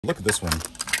Look at this one.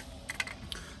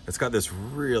 It's got this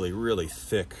really, really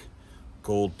thick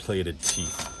gold-plated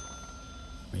teeth.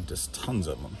 I mean, just tons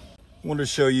of them. I wanted to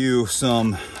show you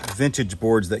some vintage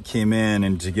boards that came in,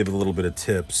 and to give a little bit of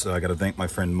tips. I got to thank my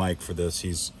friend Mike for this.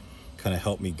 He's kind of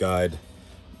helped me guide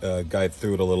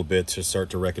through it a little bit to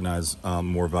start to recognize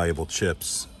more valuable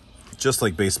chips. Just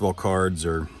like baseball cards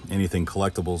or anything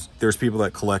collectibles, there's people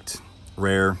that collect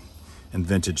rare and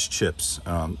vintage chips,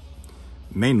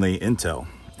 mainly Intel.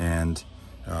 And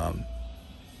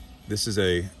this is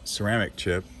a ceramic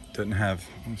chip. Doesn't have,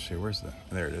 let's see, where's the,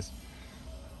 there it is.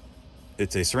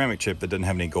 It's a ceramic chip that doesn't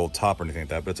have any gold top or anything like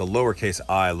that, but it's a lowercase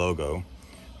I logo,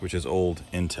 which is old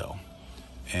Intel.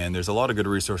 And there's a lot of good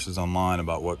resources online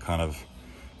about what kind of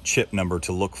chip number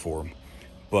to look for,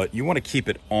 but you want to keep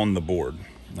it on the board.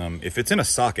 If it's in a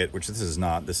socket, which this is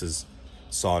not, this is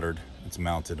soldered, it's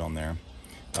mounted on there.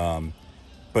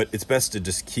 But it's best to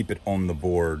just keep it on the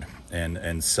board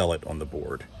and sell it on the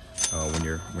board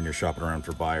when you're shopping around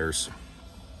for buyers.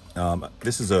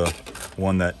 This is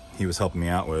one that he was helping me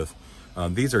out with.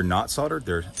 These are not soldered,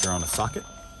 they're on a socket.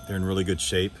 They're in really good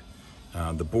shape.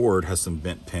 The board has some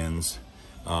bent pins,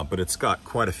 but it's got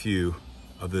quite a few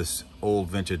of this old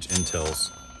vintage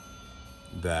Intels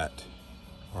that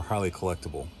are highly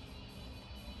collectible.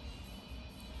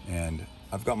 And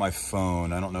I've got my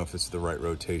phone, I don't know if it's the right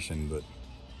rotation, but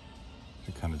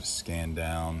I kind of just scan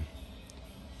down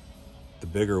the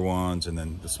bigger ones, and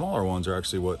then the smaller ones are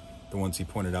actually the ones he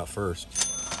pointed out first,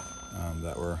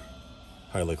 that were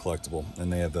highly collectible.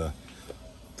 And they have the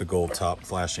gold top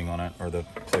flashing on it, or the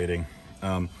plating.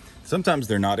 Sometimes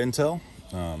they're not Intel.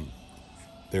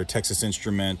 They're Texas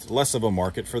Instrument, less of a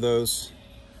market for those,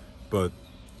 but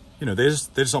you know, they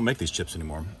just don't make these chips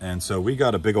anymore. And so we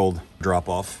got a big old drop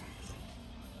off,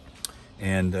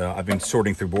 and I've been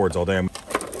sorting through boards all day.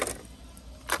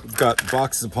 We've got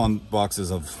boxes upon boxes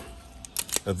of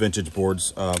vintage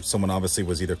boards. Someone obviously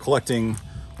was either collecting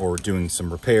or doing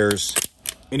some repairs.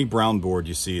 Any brown board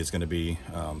you see is going to be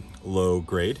low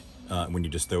grade when you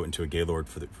just throw it into a Gaylord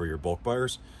for your bulk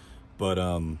buyers. But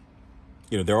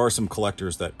you know, there are some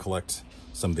collectors that collect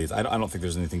some of these. I don't think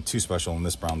there's anything too special on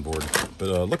this brown board,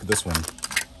 but look at this one.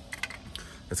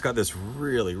 It's got this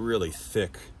really, really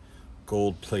thick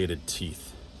gold-plated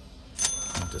teeth,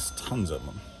 and just tons of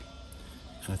them.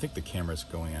 And I think the camera's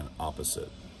going in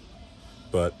opposite,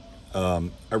 but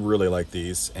I really like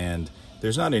these. And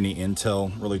there's not any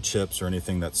Intel really chips or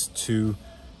anything that's too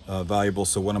valuable.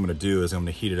 So what I'm going to do is I'm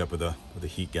going to heat it up with a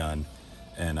heat gun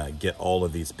and get all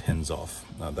of these pins off.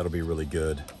 That'll be really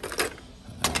good.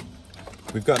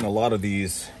 We've gotten a lot of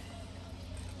these.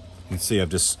 You can see I've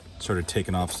just started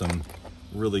taking off some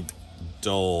really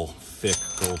dull, thick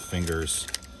gold fingers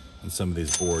on some of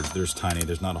these boards. There's tiny,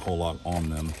 there's not a whole lot on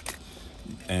them.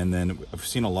 And then I've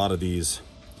seen a lot of these.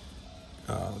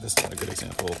 This is not a good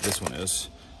example. This one is.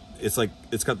 It's like,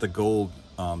 it's got the gold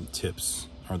tips,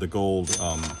 or the gold,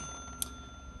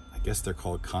 I guess they're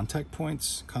called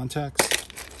contacts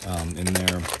in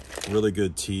there. Really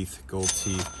good teeth, gold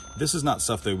teeth. This is not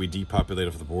stuff that we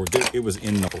depopulated off the board. It was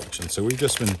in the collection, so we've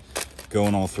just been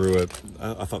going all through it.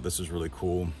 I thought this was really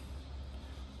cool.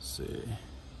 Let's see.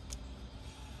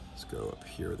 Let's go up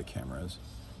here where the camera is.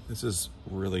 This is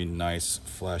really nice,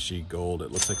 flashy gold.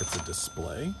 It looks like it's a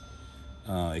display.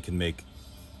 It can make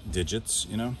digits,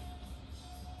 you know.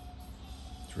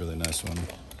 It's a really nice one.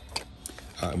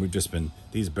 And we've just been,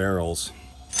 these barrels,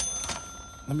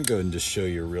 let me go ahead and just show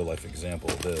you a real life example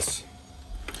of this.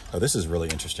 Oh, this is really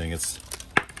interesting. It's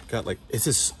got like, it's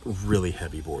this really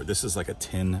heavy board. This is like a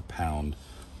 10-pound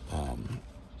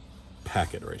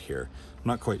packet right here. I'm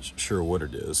not quite sure what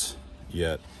it is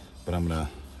yet, but I'm gonna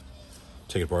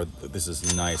take it apart. This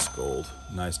is nice gold,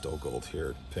 nice dull gold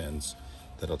here, pins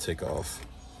that I'll take off.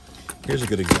 Here's a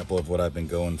good example of what I've been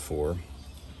going for.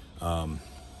 What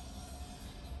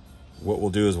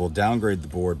we'll do is we'll downgrade the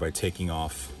board by taking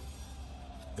off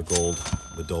the gold,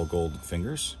 the dull gold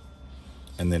fingers,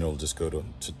 and then it'll just go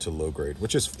to low grade,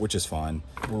 which is fine.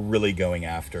 We're really going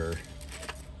after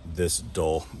this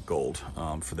dull gold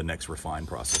for the next refine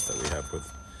process that we have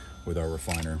with our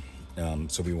refiner.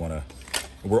 So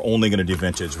we're only going to do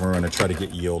vintage. We're going to try to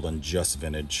get yield on just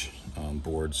vintage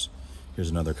boards. Here's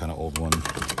another kind of old one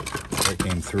that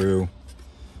came through.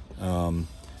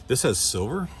 This has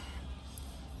silver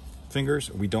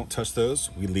fingers. We don't touch those.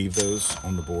 We leave those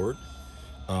on the board.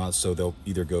 So they'll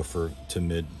either go to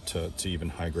mid to even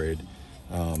high grade.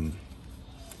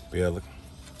 But yeah, look,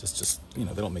 just you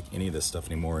know, they don't make any of this stuff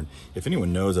anymore. And if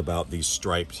anyone knows about these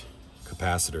striped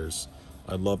capacitors,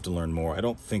 I'd love to learn more. I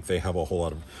don't think they have a whole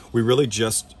lot of, we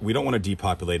don't want to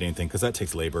depopulate anything because that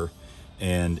takes labor.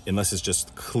 and unless it's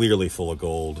just clearly full of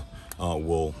gold,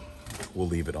 we'll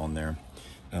leave it on there.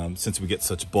 Since we get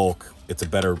such bulk, it's a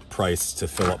better price to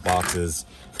fill up boxes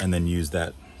and then use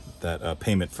that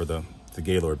payment for the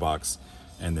Gaylord box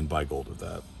and then buy gold with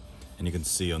that. And you can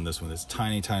see on this one, this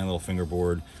tiny little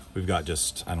fingerboard. We've got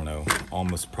just, I don't know,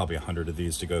 almost probably 100 of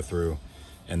these to go through.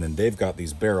 And then they've got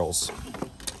these barrels,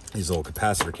 these little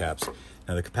capacitor caps.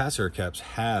 Now the capacitor caps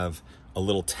have a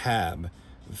little tab,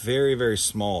 very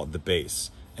small at the base.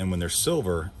 And when they're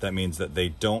silver, that means that they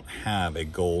don't have a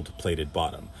gold plated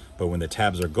bottom. But when the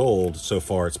tabs are gold, so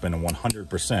far it's been a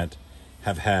 100%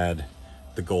 have had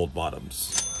the gold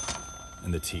bottoms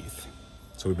and the teeth.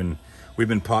 So we've been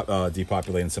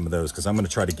depopulating some of those, because I'm going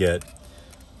to try to get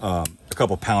a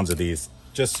couple pounds of these.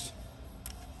 Just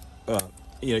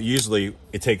you know, usually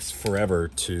it takes forever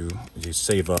to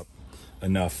save up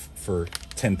enough for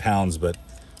 10 pounds, but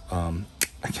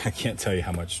I can't tell you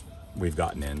how much we've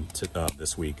gotten in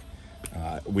this week.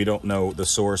 We don't know the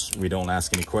source. We don't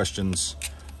ask any questions.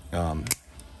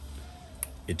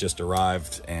 It just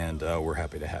arrived, and we're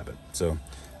happy to have it. So,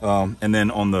 and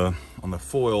then on the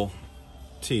foil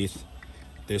teeth,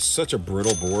 there's such a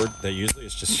brittle board that usually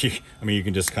it's just, I mean, you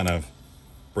can just kind of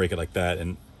break it like that,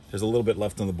 and there's a little bit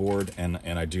left on the board, and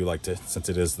I do like to, since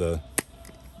it is the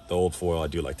old foil, I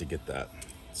do like to get that.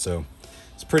 So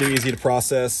it's pretty easy to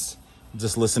process.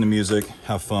 Just listen to music,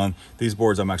 have fun. These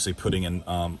boards I'm actually putting in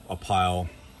a pile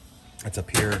that's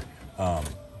up here.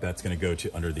 That's going to go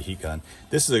to under the heat gun.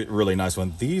 This is a really nice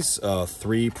one. These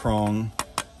 3-prong,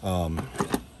 I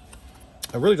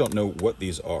really don't know what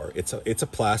these are. It's a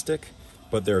plastic,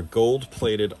 but they're gold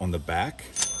plated on the back,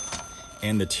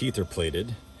 and the teeth are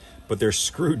plated, but they're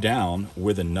screwed down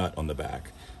with a nut on the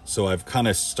back. So I've kind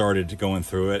of started going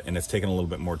through it, and it's taken a little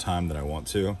bit more time than I want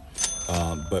to.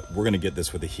 But we're going to get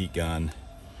this with a heat gun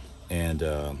and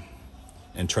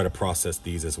try to process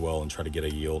these as well and try to get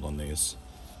a yield on these.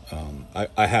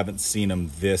 I haven't seen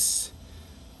them this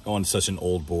on such an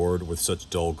old board with such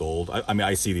dull gold. I mean,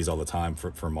 I see these all the time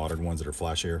for modern ones that are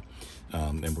flashier.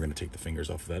 And we're going to take the fingers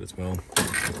off of that as well.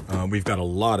 We've got a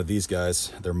lot of these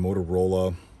guys. They're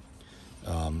Motorola.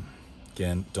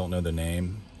 Again, don't know the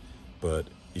name, but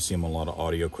you see them on a lot of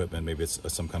audio equipment. Maybe it's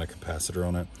some kind of capacitor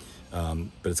on it.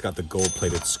 But it's got the gold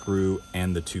plated screw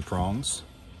and the 2 prongs.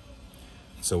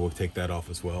 So we'll take that off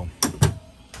as well.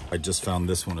 I just found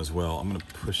this one as well. I'm going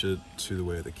to push it to the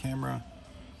way of the camera.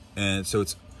 And so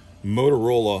it's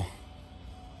Motorola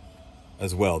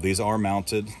as well. These are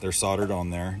mounted. They're soldered on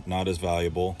there. Not as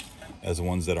valuable as the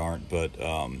ones that aren't. But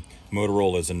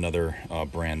Motorola is another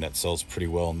brand that sells pretty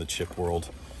well in the chip world.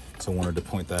 So I wanted to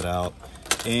point that out.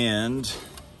 And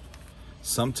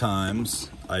sometimes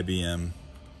IBM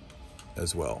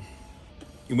as well.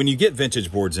 When you get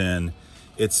vintage boards in,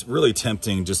 it's really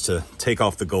tempting just to take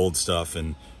off the gold stuff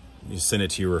and you send it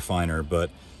to your refiner. But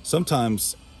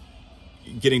sometimes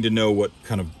getting to know what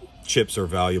kind of chips are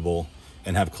valuable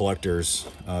and have collectors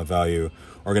value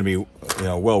are going to be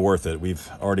well worth it. We've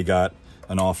already got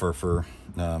an offer for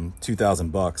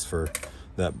 $2,000 for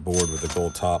that board with the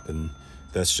gold top, and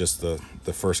that's just the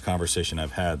first conversation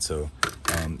I've had. So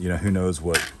who knows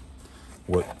what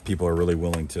people are really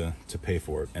willing to pay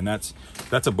for it. And that's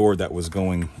a board that was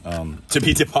going to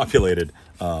be depopulated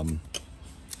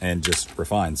and just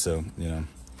refined. So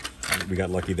we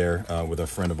got lucky there with a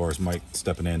friend of ours, Mike,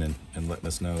 stepping in and letting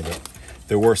us know that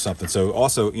they're worth something. So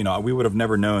also, we would have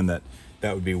never known that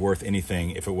would be worth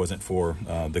anything if it wasn't for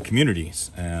the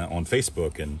communities on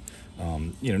Facebook and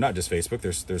not just Facebook.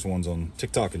 There's ones on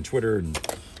TikTok and Twitter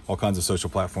and all kinds of social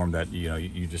platform that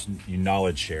you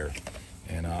knowledge share.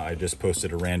 And I just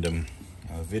posted a random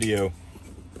video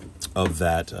of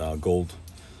that gold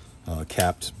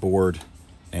capped board,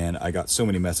 and I got so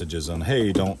many messages on,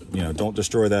 hey, don't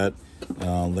destroy that.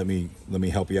 Let me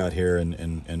help you out here,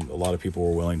 and a lot of people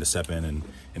were willing to step in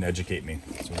and educate me,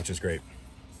 which is great.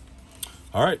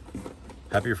 All right,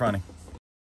 happy refining.